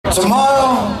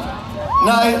Tomorrow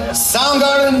night,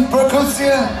 Soundgarden,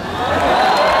 Percussia.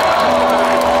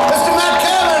 Mr. Matt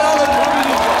Cameron on the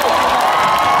drums.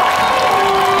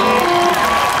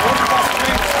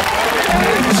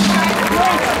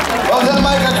 What was that,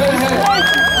 Mike? I couldn't hear it.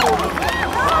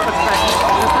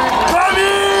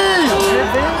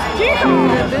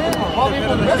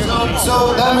 So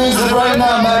that means that right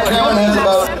now Matt Cameron has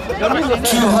about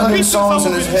 200 songs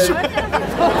in his head.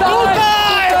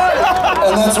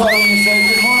 And that's why when you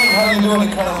say, good morning, how you doing,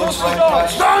 it kind of looks like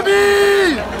Josh.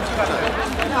 Tommy!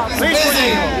 He's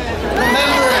busy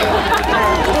remembering.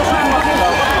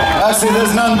 Actually,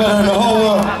 there's none better in the whole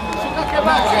world.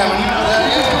 Matt Cameron, you know that,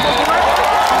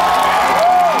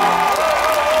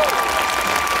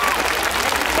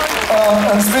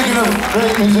 and speaking of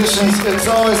great musicians, it's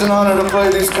always an honor to play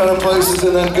these kind of places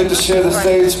and then get to share the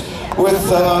stage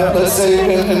with, let's say,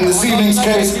 in this evening's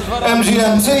case,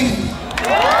 MGMT.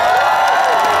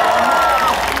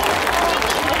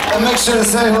 And make sure to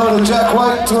say hello to Jack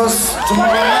White to us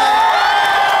tomorrow night.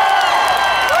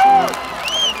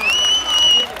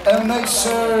 And make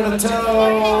sure to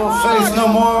tell Faith No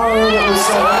More that we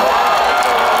said hello.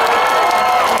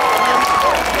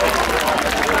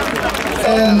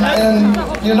 And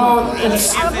you know,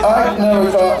 I never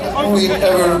thought we'd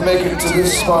ever make it to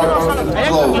this part of the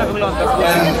globe.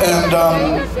 And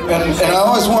I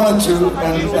always wanted to,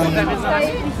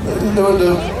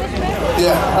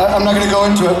 yeah, I'm not going to go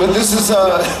into it, but this is,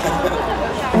 oh,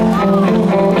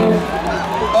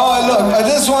 look, I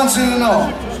just want you to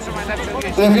know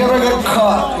that if you ever get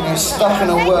caught and you're stuck in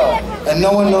a well, and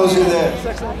no one knows you're there,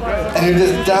 and you're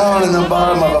just down in the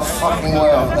bottom of a fucking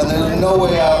well, and there's no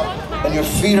way out, and your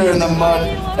feet are in the mud,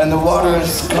 and the water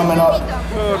is coming up,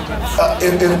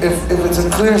 if it's a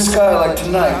clear sky like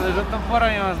tonight,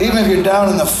 even if you're down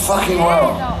in the fucking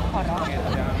well,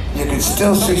 you can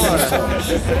still see some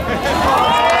stars.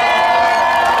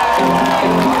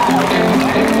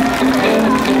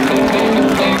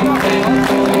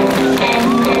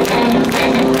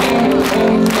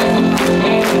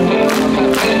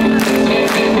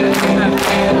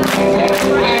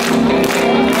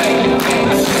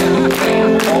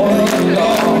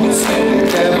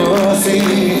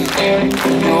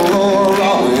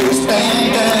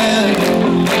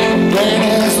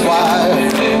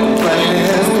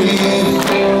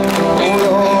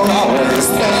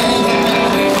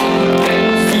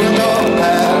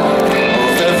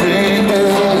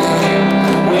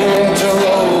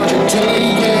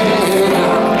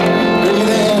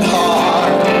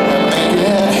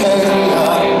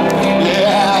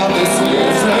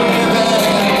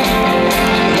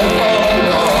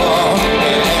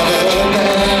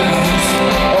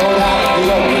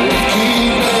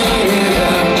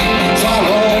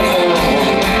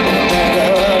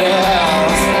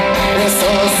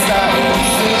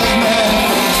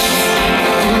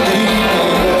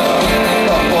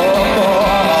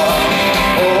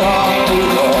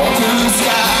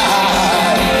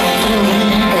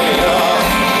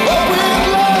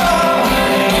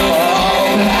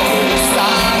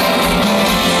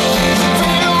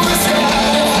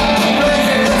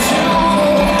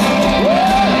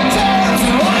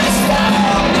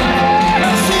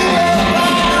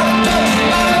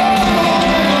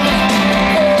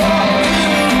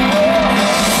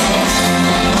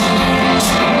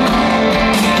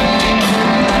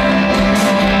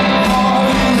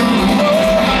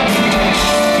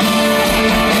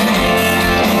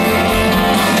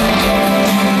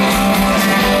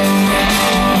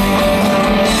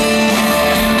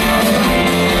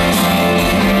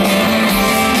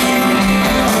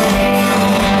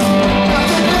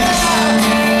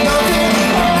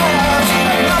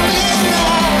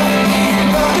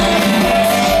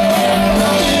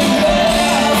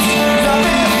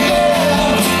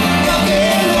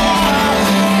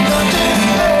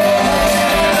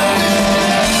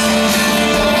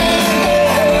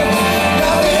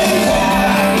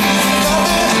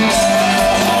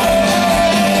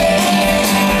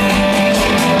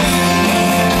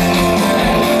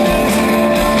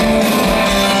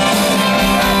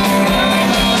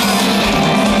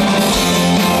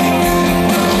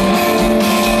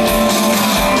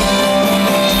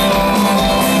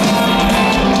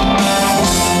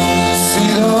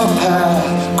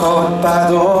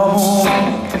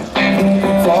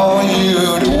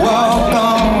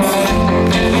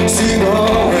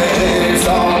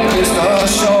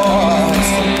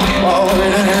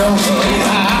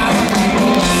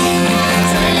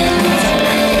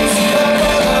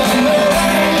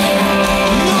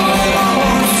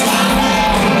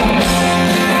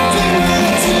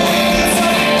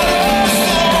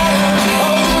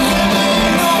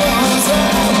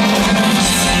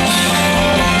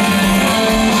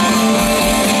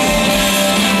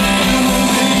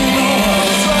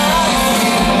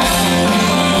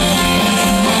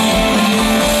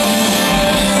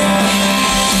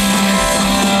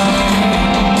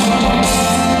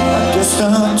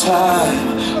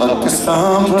 time, a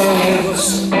distant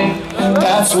place.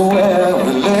 That's where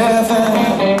we're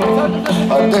living.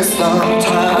 A distant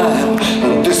time,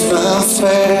 a distant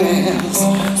space.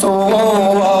 So